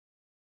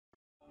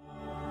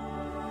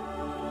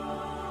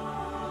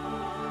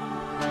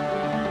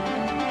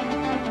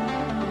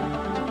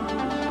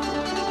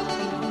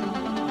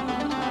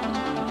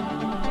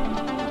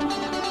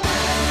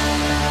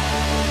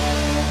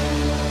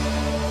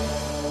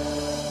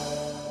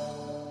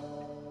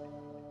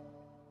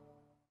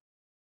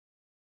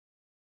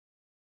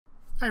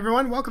Hi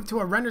everyone, welcome to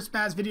a Render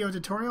Spaz video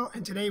tutorial,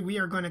 and today we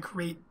are going to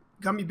create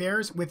gummy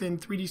bears within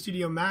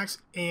 3DsMax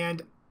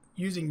and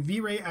using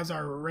Vray as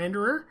our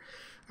renderer.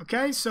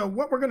 Okay, so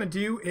what we're going to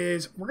do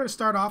is we're going to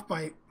start off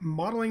by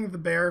modeling the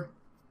bear.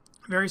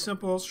 Very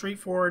simple,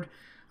 straightforward.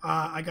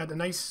 I got a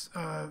nice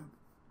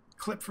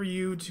clip for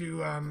you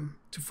to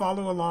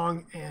follow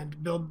along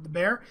and build the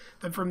bear.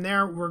 Then from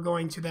there we're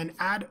going to then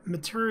add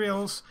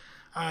materials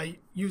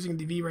using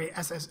the Vray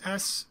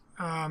SSS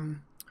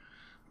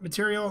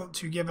material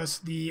to give us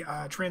the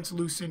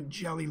translucent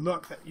jelly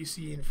look that you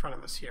see in front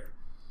of us here.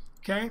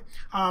 Okay,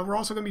 we're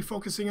also going to be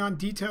focusing on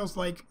details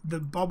like the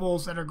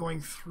bubbles that are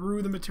going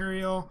through the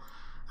material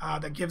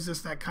that gives us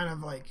that kind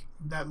of like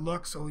that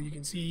look. So you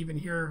can see even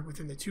here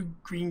within the two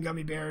green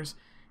gummy bears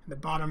in the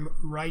bottom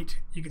right,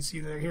 you can see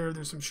that here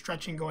there's some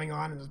stretching going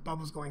on and there's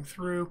bubbles going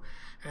through,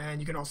 and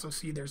you can also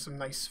see there's some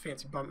nice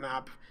fancy bump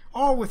map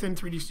all within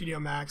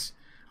 3DsMax.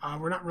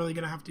 We're not really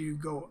going to have to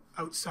go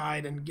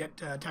outside and get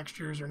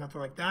textures or nothing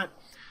like that.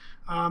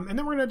 And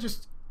then we're going to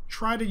just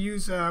try to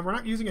use, we're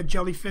not using a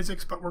jelly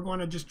physics, but we're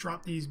going to just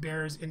drop these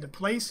bears into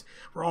place.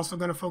 We're also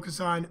going to focus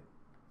on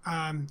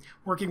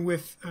working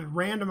with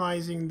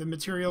randomizing the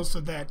materials so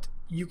that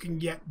you can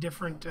get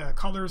different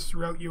colors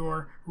throughout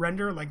your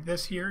render, like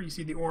this here. You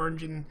see the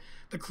orange and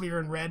the clear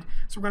and red.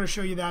 So we're going to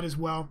show you that as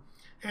well.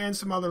 And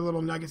some other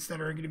little nuggets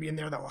that are going to be in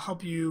there that will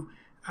help you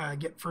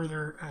get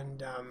further,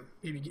 and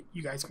maybe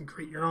you guys can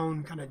create your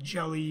own kind of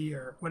jelly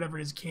or whatever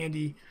it is,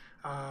 candy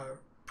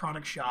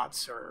product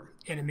shots or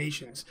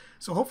animations.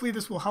 So hopefully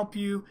this will help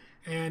you,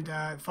 and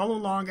follow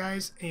along,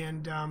 guys,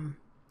 and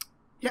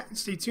yeah,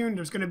 stay tuned.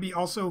 There's going to be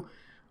also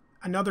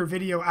another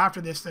video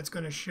after this that's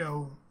going to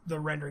show the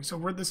rendering. So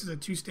this is a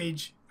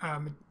two-stage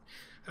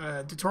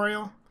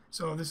tutorial,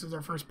 so this is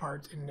our first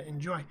part, and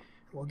enjoy.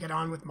 We'll get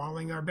on with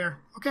modeling our bear.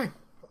 Okay,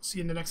 we'll see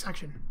you in the next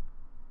section.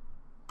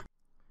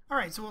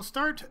 Alright, so we'll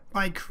start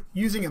by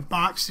using a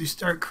box to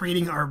start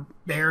creating our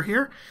bear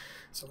here.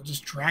 So we'll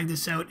just drag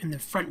this out in the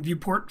front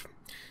viewport,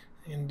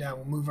 and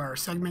we'll move our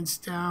segments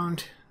down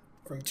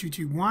from 2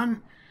 to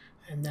 1,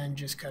 and then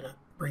just kind of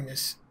bring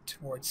this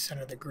towards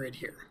center of the grid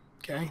here,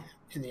 okay,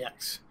 in the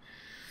X.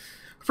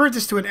 Convert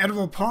this to an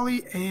editable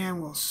poly,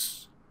 and we'll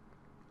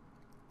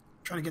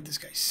try to get this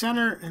guy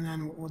center, and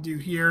then what we'll do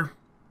here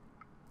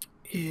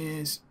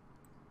is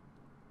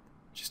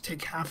just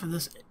take half of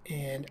this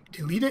and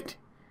delete it.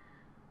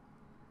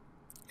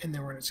 And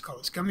then we're going to call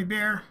this gummy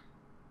bear.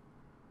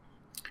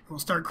 And we'll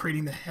start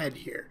creating the head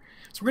here.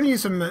 So we're going to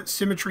use some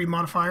symmetry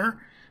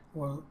modifier.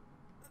 We'll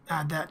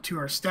add that to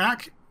our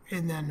stack,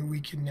 and then we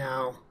can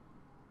now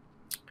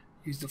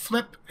use the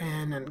flip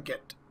and then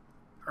get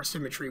our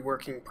symmetry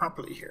working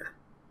properly here.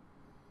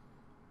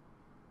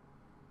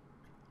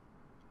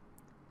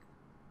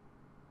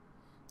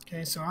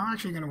 Okay, so I'm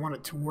actually going to want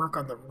it to work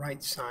on the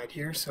right side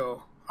here.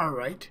 So our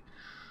right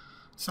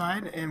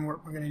side, and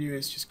what we're going to do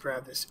is just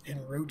grab this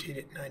and rotate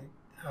it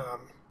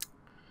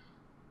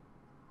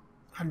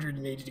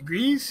 180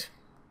 degrees.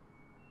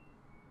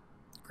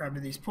 Grab to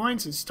these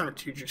points and start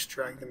to just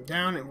drag them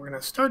down, and we're going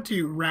to start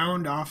to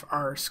round off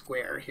our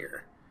square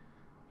here.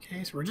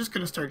 Okay, so we're just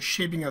going to start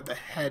shaping out the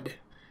head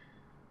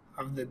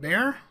of the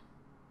bear.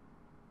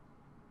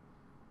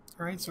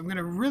 Alright, so I'm going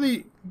to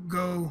really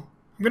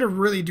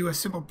do a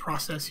simple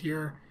process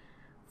here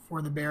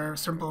for the bear, a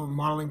simple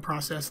modeling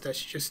process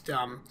that's just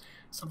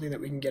something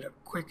that we can get a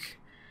quick.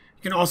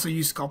 You can also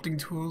use sculpting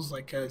tools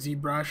like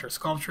ZBrush or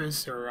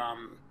Sculptress or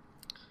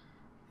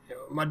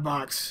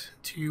Mudbox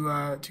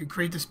to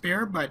create this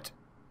bear, but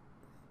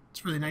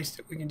it's really nice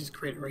that we can just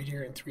create it right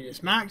here in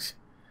 3DsMax.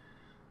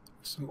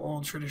 Some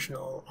old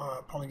traditional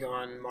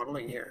polygon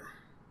modeling here.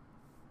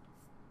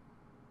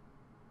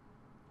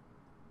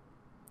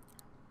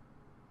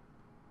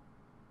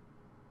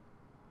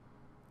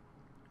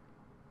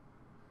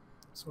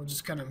 So we'll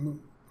just kind of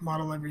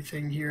model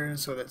everything here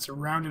so that's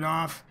rounded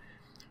off.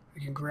 We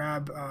can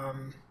grab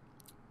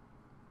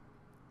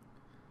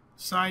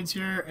sides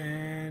here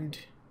and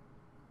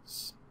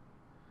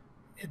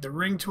hit the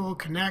ring tool,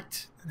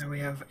 connect, and then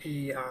we have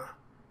a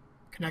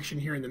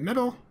connection here in the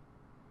middle.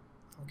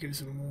 I'll give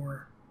some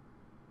more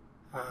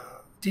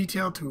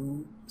detail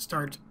to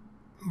start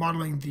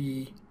modeling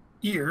the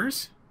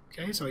ears.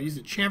 Okay, so I use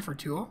the chamfer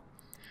tool.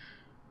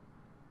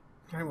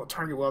 All right, we'll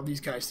target weld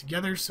these guys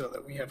together so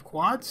that we have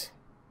quads.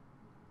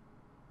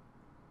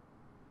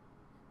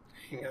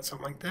 Okay, you got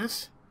something like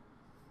this.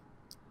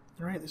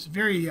 All right, this is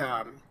very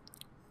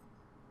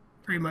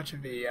much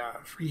of a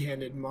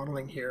free-handed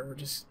modeling here. We're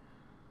just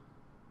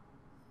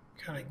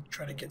kind of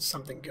trying to get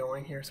something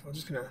going here. So we're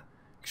just going to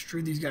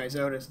extrude these guys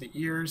out as the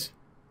ears,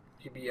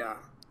 maybe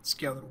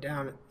scale them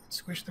down and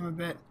squish them a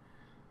bit.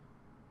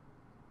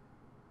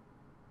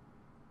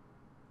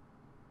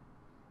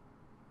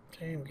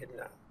 Okay, we're getting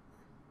that.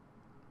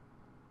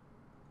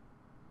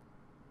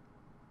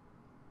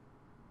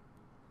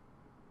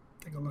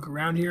 Take a look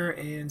around here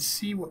and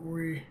see what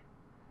we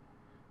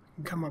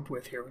can come up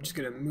with here. We're just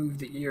going to move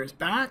the ears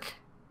back.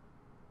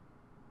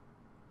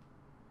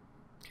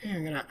 Okay,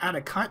 I'm going to add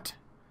a cut.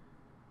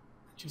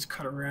 Just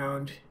cut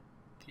around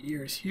the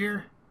ears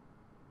here.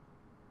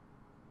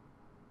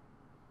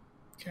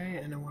 Okay,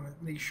 and I want to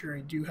make sure I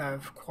do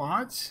have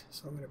quads,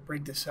 so I'm going to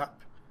break this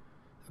up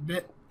a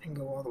bit and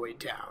go all the way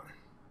down.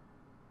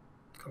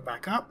 Come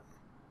back up,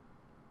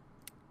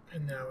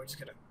 and now we're just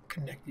going to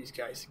connect these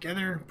guys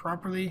together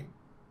properly.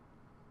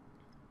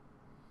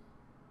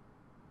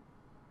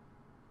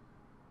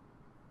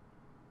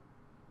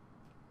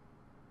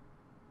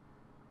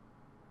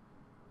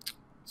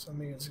 So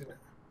maybe it's going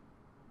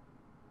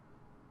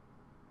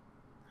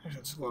to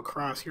just go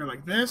across here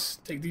like this,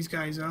 take these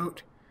guys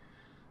out,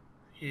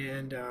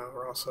 and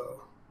we're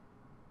also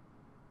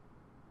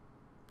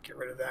get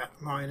rid of that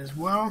line as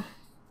well,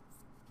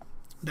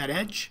 that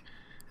edge,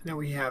 and then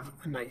we have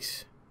a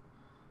nice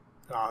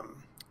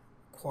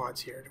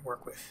quads here to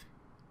work with.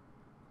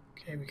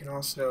 Okay, we can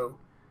also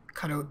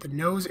cut out the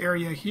nose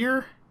area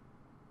here.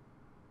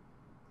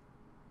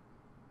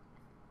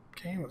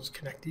 Okay, we'll just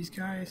connect these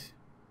guys.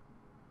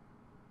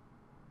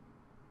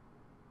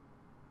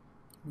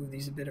 Move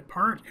these a bit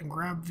apart and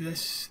grab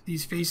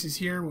these faces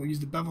here. We'll use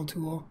the bevel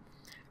tool,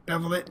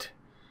 bevel it,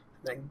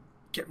 and then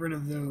get rid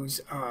of those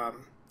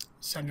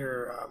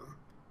center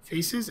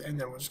faces, and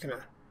then we're just going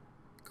to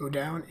go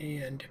down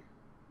and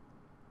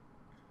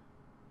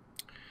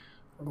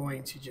we're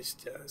going to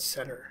just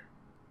center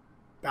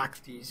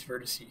back these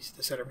vertices,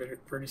 the center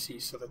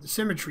vertices, so that the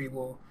symmetry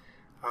will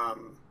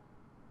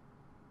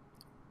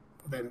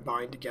then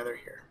bind together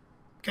here.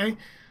 Okay,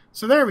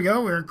 so there we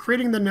go. We're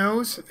creating the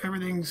nose.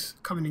 Everything's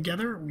coming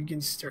together. We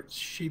can start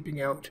shaping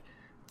out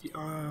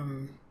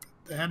the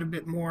head a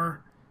bit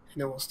more,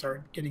 and then we'll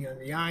start getting on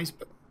the eyes,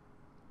 but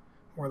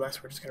more or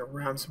less we're just going to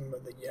round some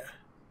of the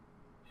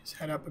his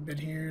head up a bit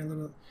here, a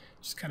little,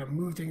 just kind of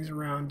move things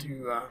around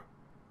to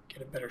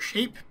get a better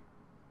shape.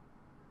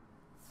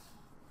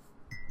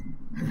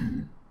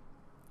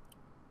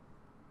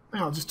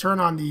 Now I'll just turn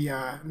on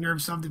the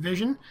nerve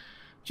subdivision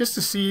just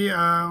to see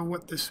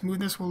what the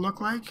smoothness will look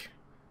like.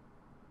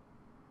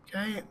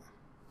 Okay.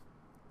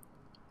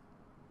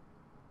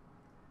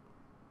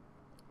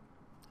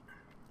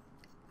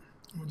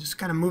 We'll just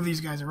kind of move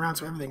these guys around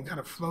so everything kind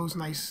of flows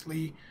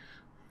nicely,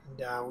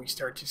 and we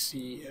start to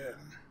see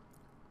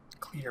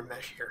cleaner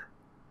mesh here.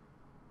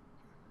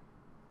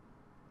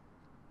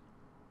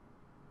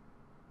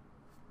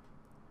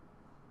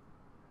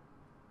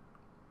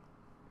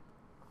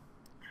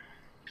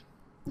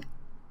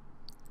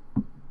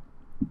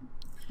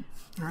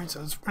 All right,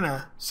 so we're going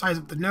to size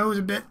up the nose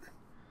a bit.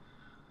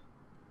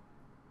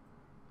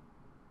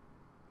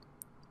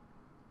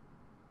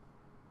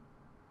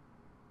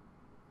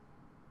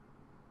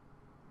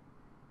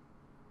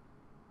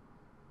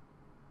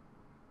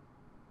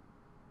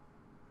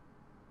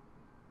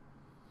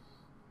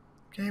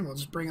 Okay, we'll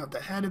just bring out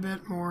the head a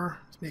bit more.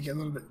 Let's make it a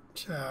little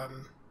bit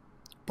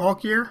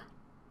bulkier.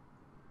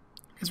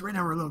 Because right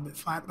now we're a little bit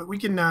flat, but we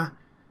can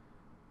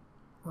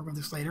work with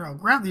this later. I'll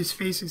grab these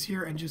faces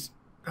here and just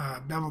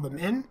bevel them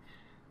in.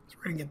 So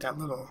we're going to get that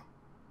little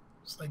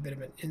slight bit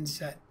of an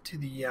inset to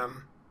the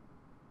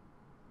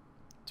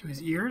to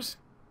his ears.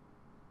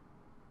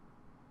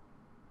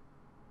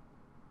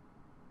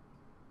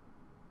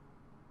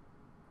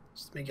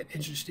 Just to make it an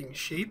interesting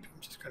shape.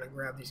 I'm just going to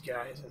grab these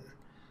guys and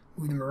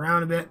move them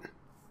around a bit.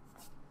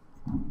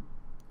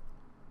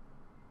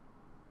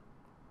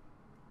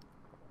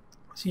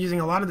 So using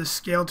a lot of the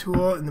scale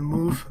tool and the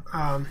move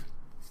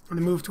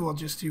tool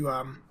just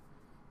to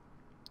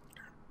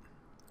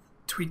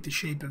tweak the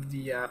shape of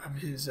the of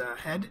his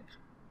head.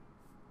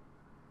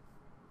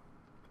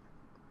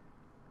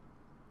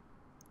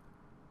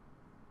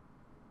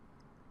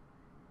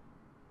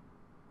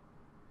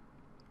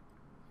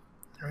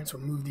 All right, so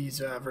we'll move these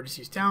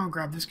vertices down,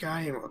 grab this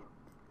guy, and we'll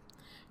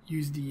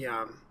use the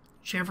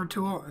chamfer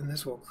tool, and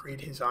this will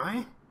create his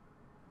eye.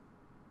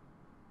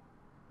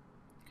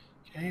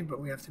 Okay,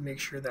 but we have to make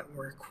sure that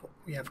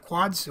we have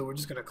quads, so we're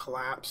just going to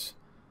collapse.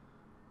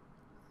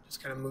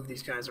 Just kind of move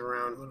these guys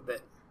around a little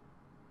bit.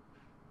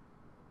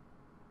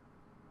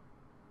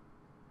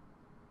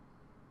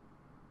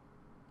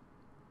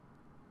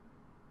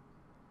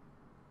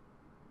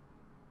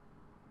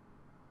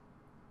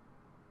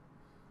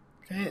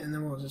 Okay, and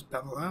then we'll just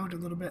bevel out a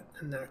little bit,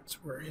 and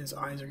that's where his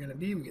eyes are going to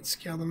be. We can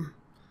scale them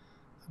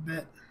a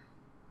bit.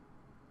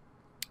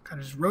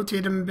 Kind of just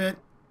rotate them a bit.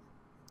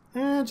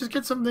 And just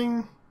get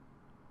something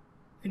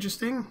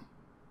interesting.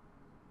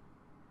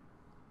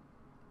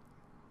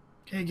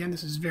 Okay, again,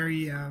 this is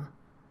very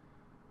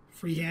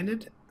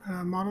free-handed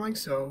modeling,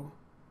 so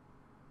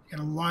you got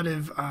a lot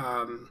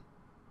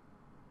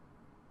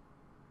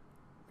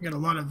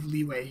of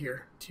leeway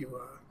here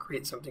to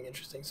create something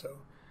interesting. So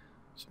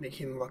just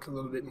make him look a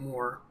little bit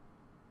more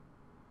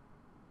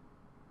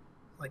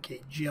like a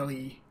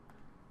jelly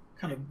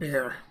kind of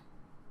bear.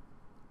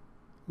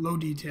 Low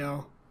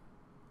detail,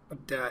 but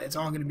it's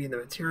all going to be in the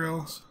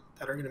materials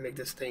that are going to make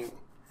this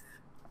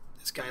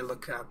guy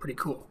look pretty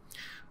cool.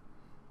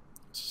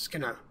 Just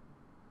going to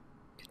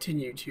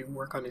continue to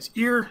work on his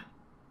ear.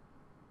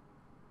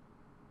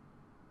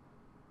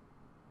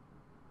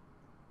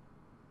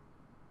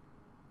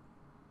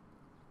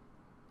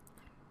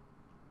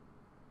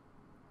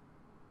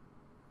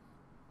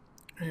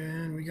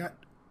 And we got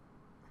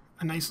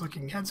a nice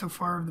looking head so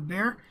far of the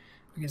bear.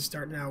 We can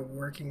start now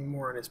working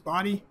more on his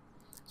body.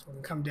 So we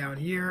can come down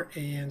here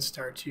and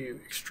start to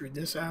extrude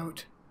this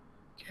out.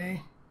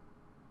 Okay.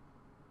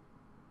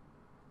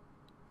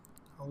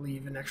 I'll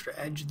leave an extra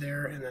edge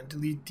there and then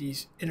delete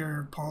these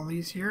inner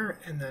polys here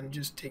and then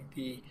just take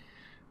the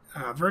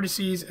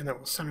vertices and then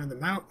we'll center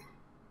them out.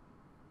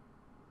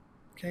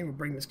 Okay, we'll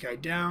bring this guy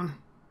down.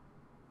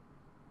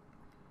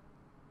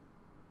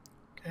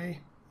 Okay,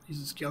 use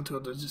the scale tool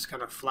to just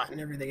kind of flatten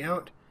everything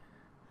out,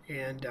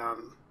 and we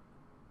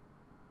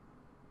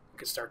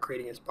can start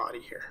creating his body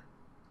here.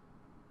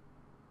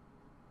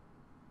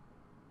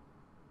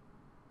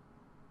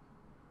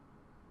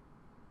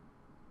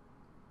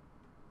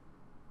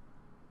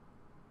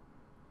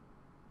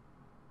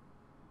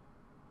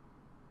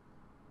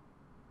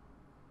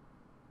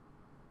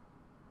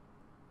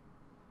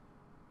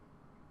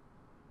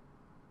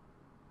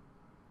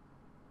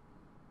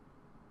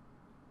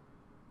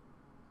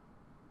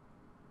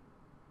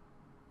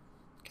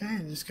 Okay,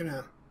 I'm just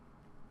gonna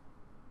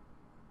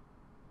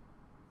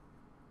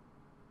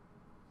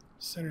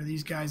center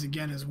these guys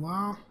again as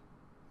well.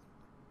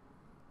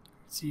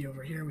 See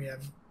over here we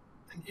have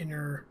an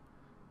inner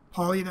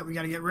poly that we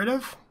got to get rid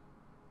of.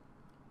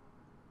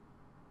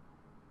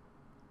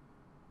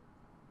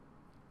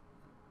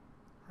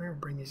 All right, we'll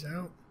bring these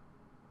out.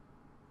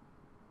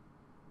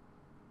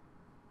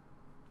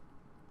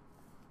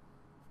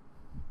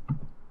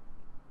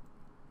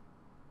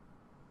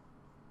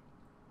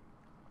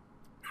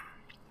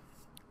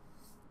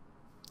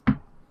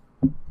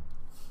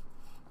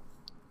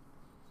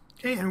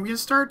 Okay, and we can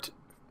start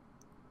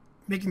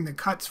making the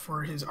cuts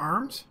for his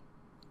arms.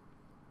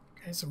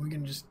 Okay, so we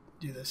can just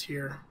do this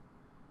here.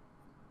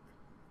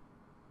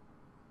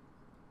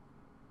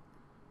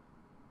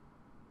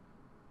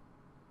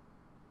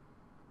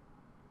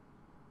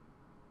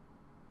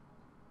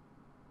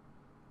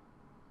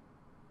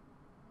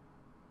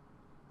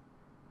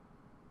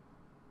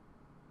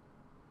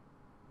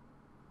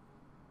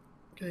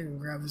 Okay, we can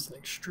grab this and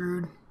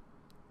extrude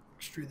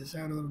this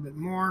out a little bit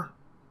more.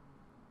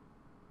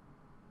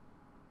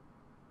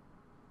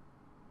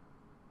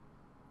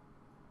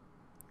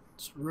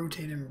 Just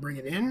rotate it and bring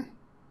it in.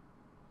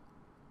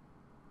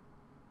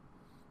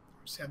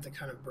 Just have to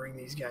kind of bring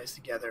these guys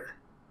together.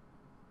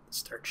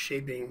 Start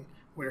shaping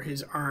where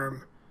his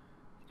arm,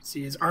 you can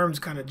see his arms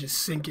kind of just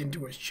sink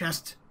into his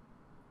chest,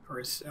 or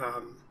his,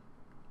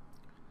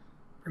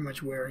 pretty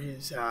much where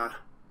his,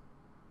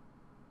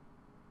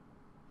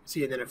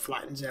 see, and then it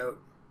flattens out.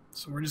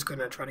 So we're just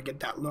going to try to get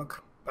that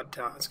look, but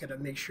it's going to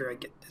make sure I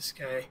get this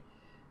guy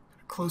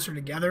closer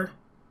together.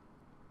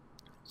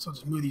 So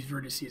just move these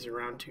vertices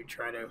around to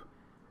try to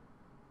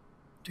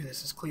do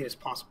this as clean as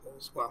possible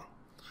as well.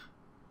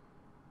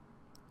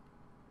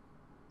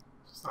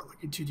 It's not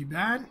looking too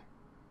bad.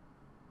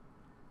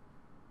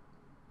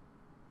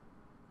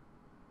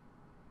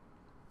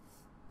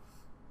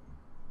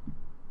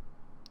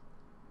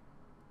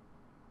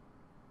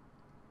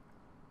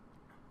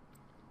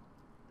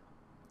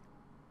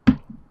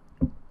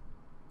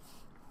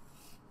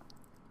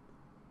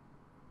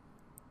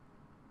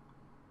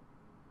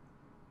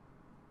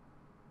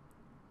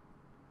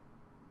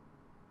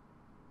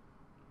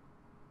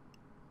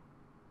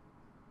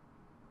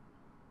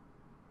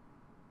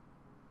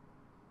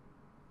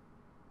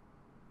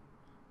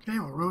 Okay,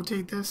 we'll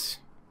rotate this.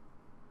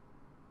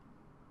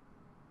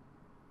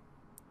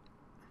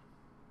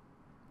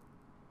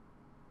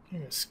 I'm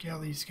going to scale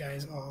these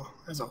guys all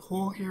as a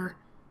whole here.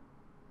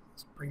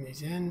 Let's bring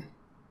these in.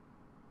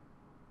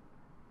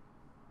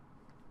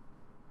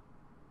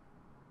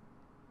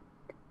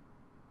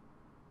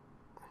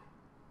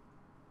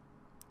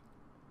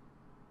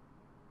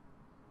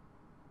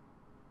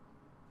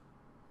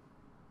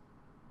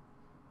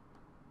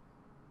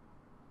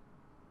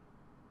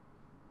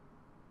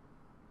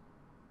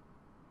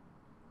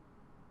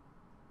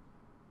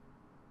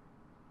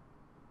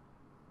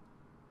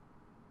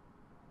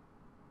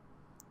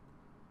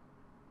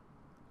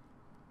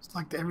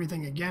 Select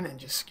everything again and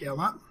just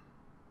scale up.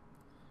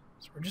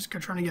 So we're just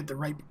trying to get the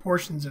right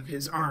proportions of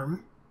his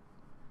arm.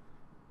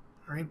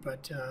 All right,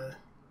 but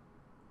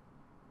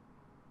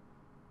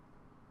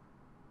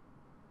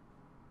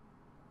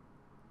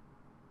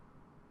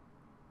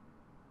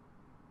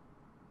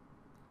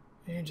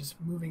and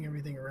just moving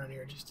everything around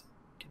here just to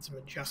get some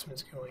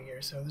adjustments going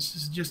here. So this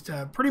is just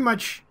pretty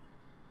much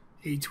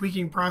a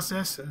tweaking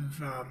process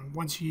of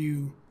once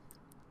you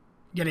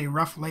get a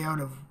rough layout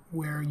of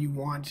where you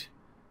want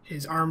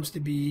his arms to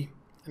be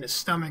and his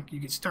stomach, you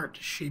can start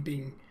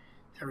shaping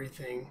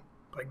everything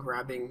by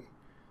grabbing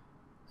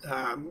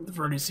the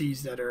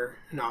vertices that are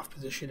in off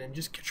position and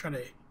just try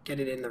to get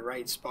it in the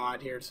right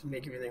spot here to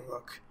make everything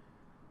look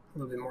a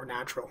little bit more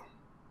natural.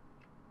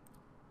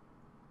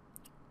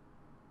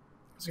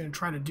 I was going to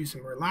try to do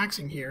some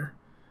relaxing here.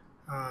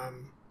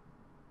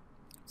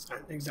 It's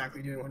not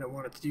exactly doing what I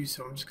wanted to do,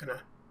 so I'm just going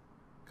to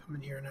come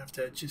in here and have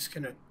to just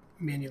kind of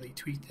manually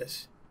tweak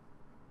this.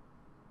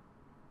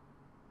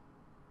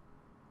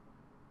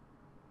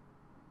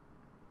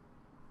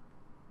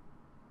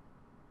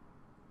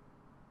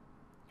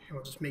 And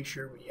we'll just make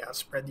sure we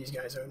spread these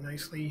guys out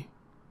nicely.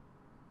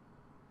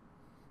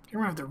 Okay,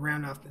 we're going to have to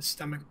round off the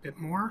stomach a bit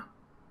more.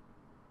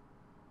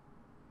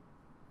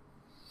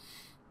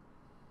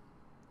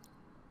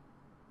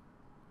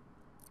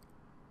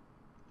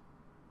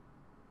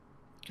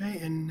 Okay,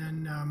 and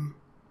then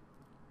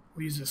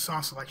we'll use the saw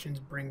selection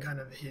to bring kind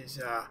of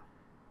his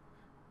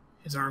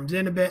arms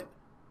in a bit,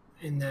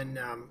 and then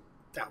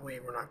that way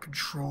we're not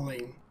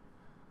controlling,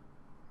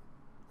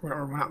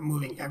 or we're not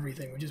moving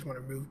everything. We just want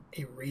to move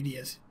a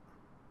radius.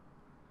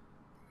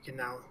 We can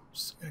now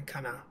just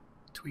kind of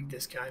tweak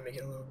this guy, make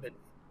it a little bit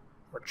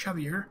more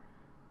chubbier.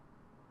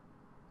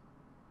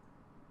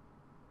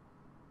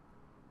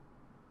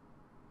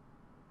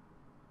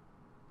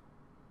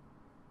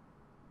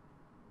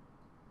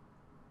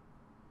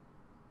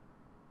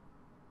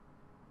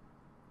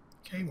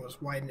 Okay, we'll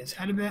just widen his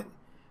head a bit,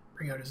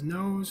 bring out his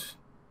nose.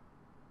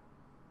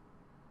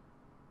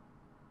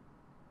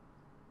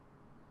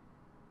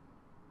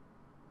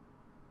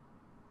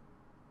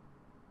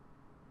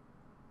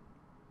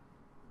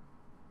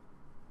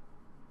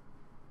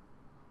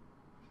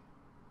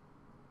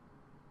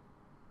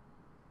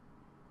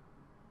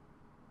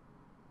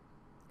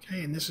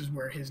 Okay, and this is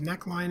where his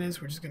neckline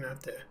is. We're just going to have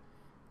to,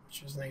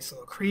 which is a nice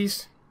little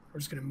crease. We're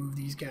just going to move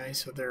these guys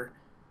so they're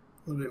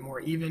a little bit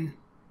more even.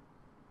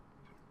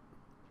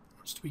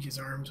 Just tweak his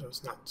arm so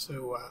it's not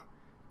so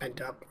bent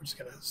up. We're just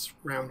going to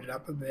round it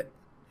up a bit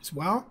as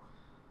well.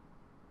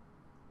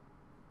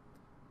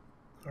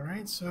 All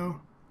right,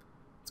 so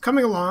it's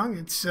coming along.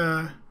 It's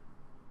a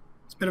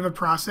bit of a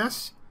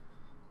process,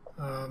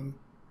 but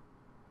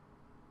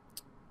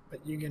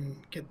you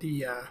can get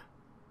the. I'm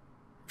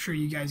sure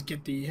you guys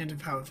get the hint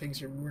of how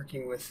things are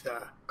working with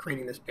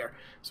creating this bear.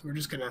 So we're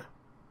just going to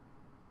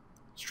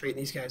straighten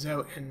these guys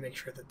out and make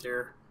sure that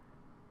they're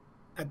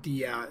at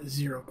the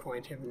 0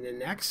 point in the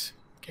necks,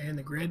 okay, in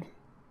the grid,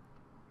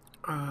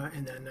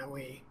 and then that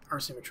way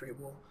our symmetry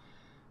will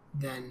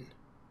then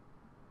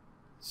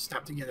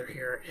snap together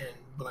here and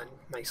blend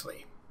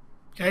nicely.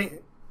 Okay,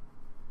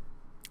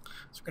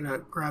 so we're gonna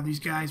grab these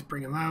guys,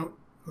 bring them out.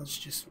 Let's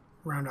just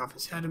round off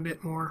his head a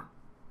bit more.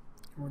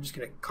 And we're just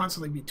gonna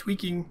constantly be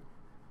tweaking.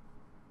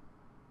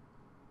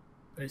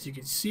 But as you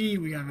can see,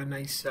 we have a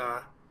nice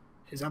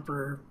his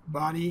upper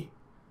body.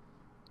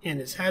 And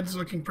his head's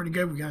looking pretty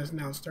good. We gotta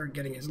now start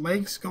getting his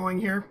legs going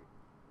here.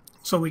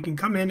 So we can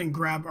come in and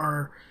grab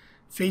our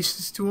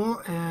faces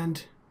tool,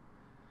 and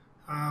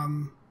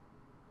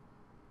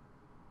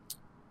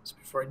so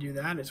before I do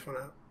that, I just want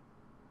to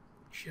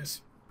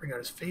bring out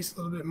his face a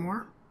little bit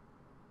more.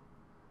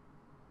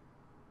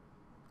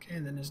 Okay,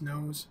 and then his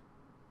nose.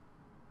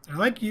 I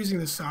like using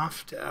the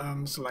soft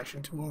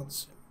selection tool.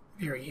 It's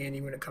very handy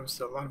when it comes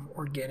to a lot of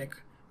organic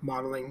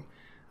modeling,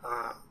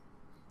 or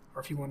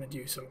if you want to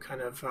do some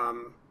kind of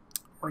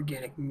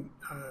organic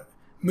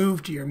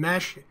move to your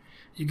mesh,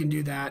 you can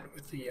do that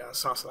with the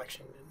saw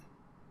selection, and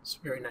it's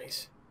very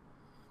nice.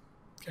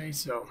 Okay,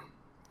 so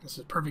this is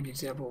a perfect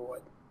example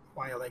of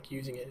why I like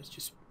using it. Is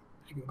just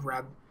I can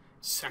grab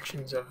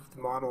sections of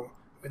the model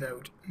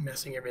without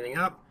messing everything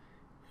up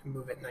and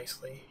move it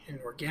nicely and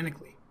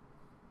organically.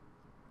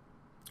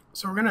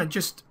 So we're gonna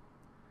just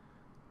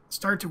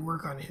start to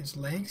work on his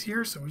legs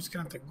here. So we're just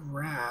gonna have to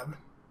grab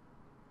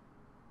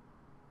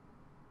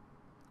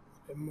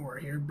a bit more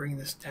here, bring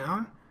this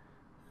down,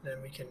 and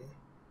then we can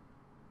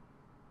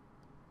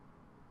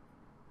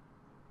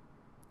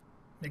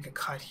make a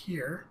cut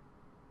here.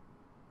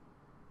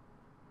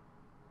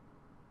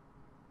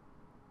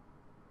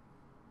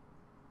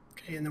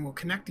 Okay, and then we'll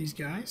connect these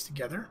guys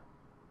together.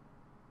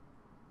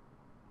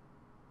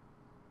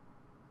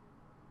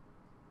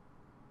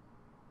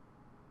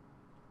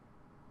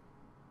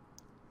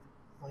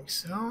 Like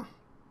so.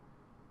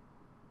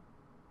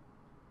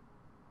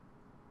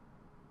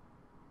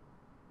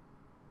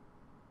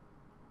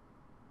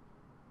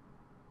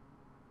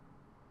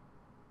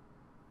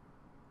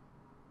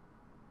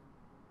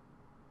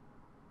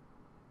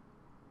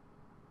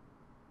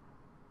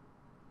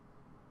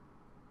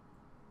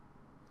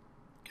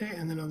 Okay,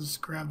 and then I'll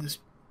just grab this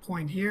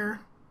point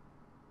here,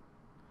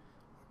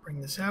 bring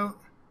this out.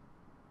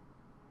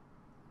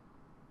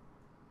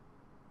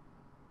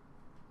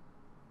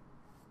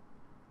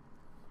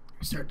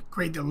 Start to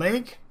create the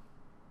leg.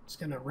 Just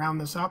going to round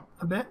this up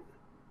a bit.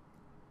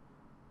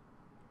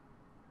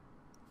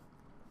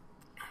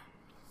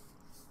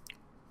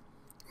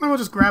 Then we'll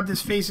just grab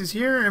this faces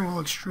here and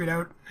we'll extrude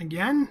out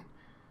again.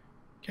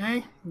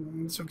 Okay,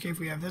 it's okay if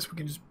we have this. We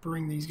can just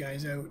bring these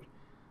guys out.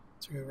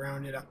 So we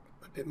round it up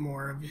a bit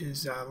more of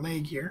his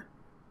leg here.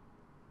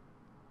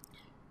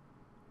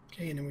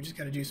 Okay, and then we just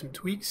got to do some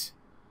tweaks.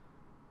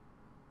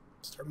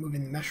 Start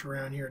moving the mesh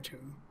around here to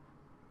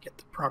get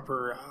the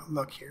proper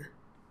look here.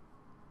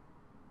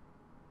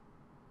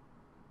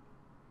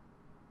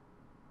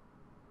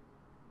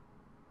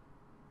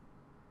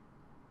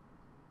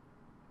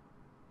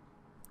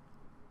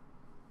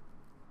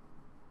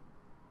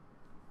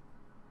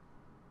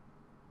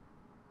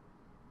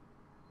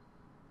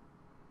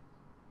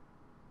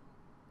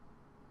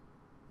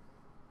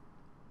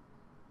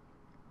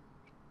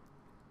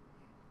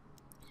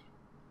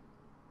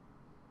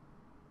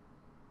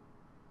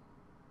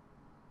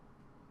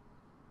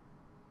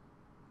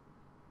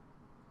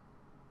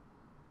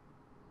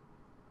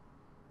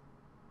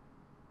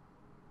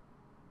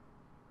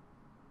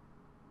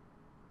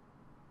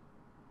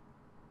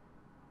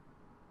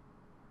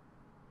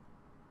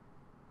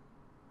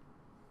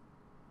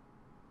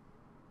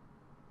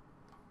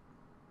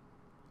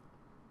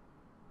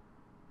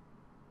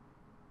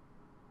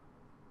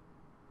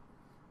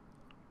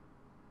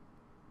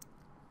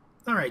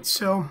 All right,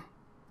 so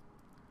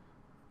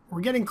we're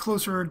getting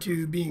closer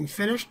to being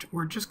finished.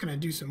 We're just going to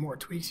do some more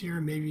tweaks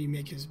here, maybe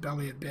make his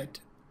belly a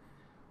bit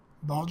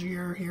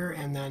bulgier here,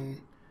 and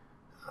then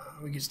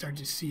we can start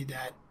to see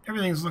that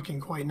everything's looking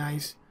quite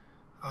nice.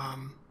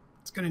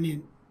 It's going to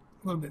need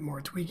a little bit more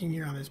tweaking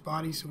here on his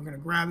body, so we're going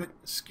to grab it,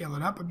 scale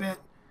it up a bit,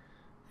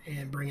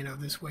 and bring it out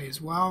this way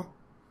as well.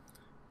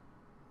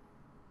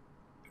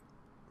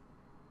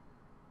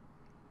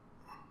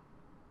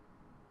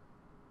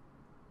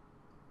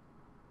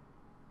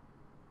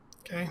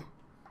 Okay,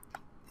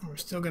 we're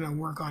still going to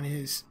work on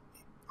his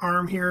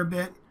arm here a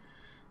bit.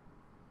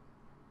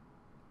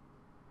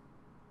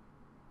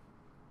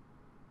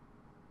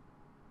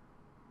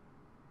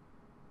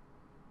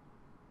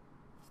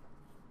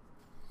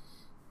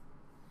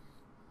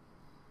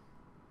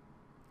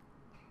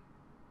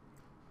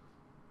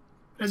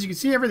 As you can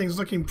see, everything's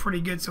looking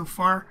pretty good so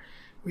far.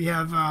 We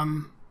have,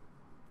 and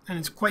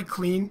it's quite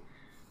clean.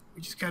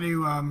 We just got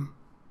to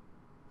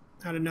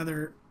add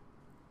another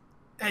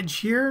edge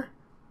here,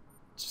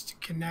 just to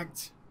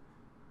connect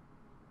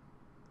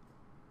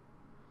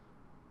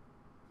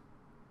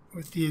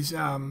with these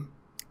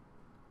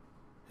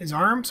his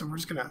arm. So we're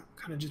just gonna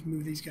kind of just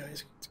move these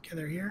guys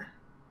together here.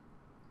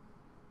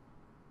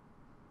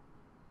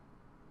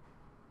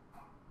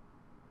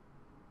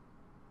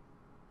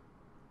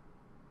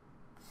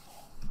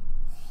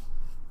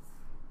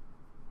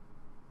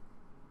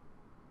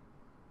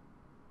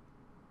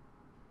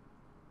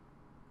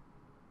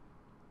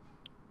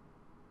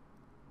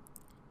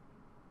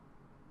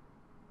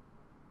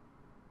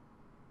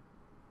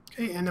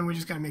 Okay, and then we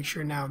just got to make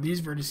sure now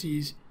these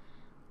vertices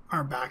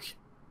are back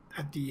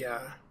at the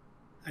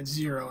at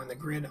 0 in the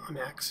grid on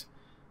X.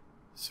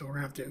 So we're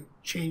going to have to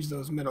change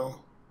those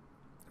middle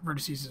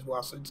vertices as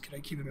well. So just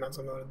going to keep a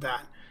mental note of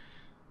that.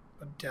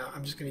 But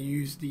I'm just going to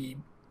use the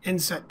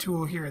inset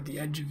tool here at the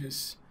edge of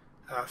his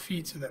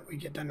feet so that we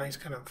get that nice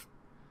kind of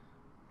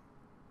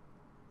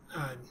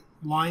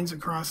lines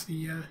across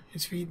the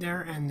his feet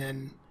there, and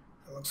then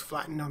it looks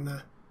flattened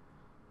on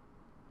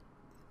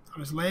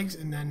his legs,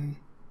 and then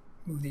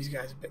move these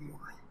guys a bit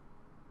more.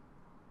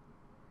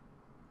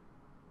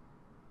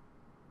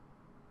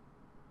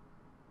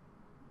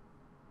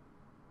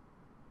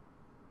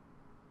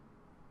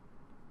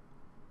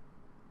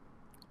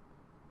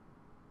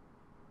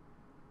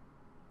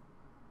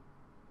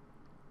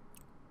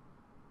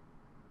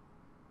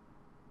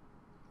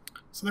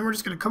 So then we're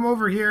just going to come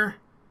over here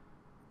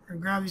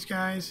and grab these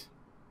guys,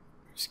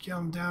 scale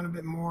them down a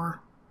bit more.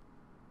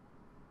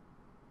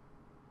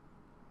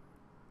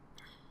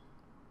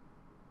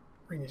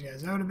 Bring these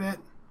guys out a bit.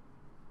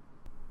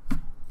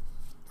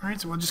 Alright,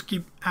 so we'll just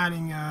keep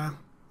adding a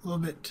little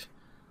bit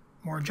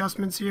more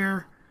adjustments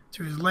here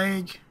to his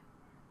leg.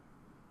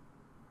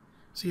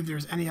 See if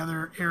there's any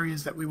other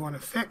areas that we want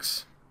to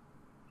fix.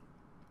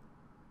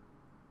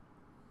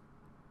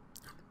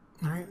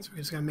 Alright, so we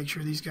just got to make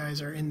sure these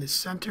guys are in the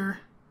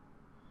center.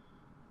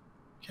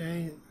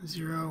 Okay,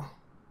 0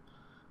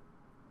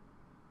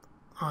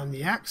 on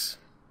the X.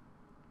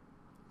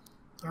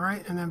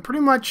 Alright, and then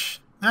pretty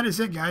much that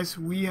is it, guys.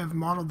 We have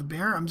modeled the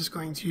bear. I'm just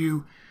going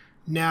to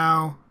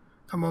now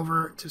come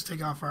over, just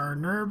take off our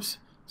NURBS,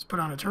 let's put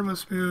on a Turbo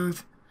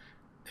Smooth,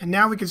 and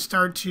now we can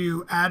start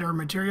to add our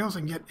materials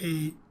and get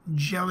a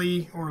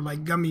jelly or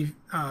like gummy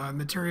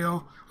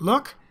material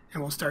look,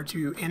 and we'll start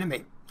to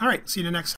animate. All right, see you in the next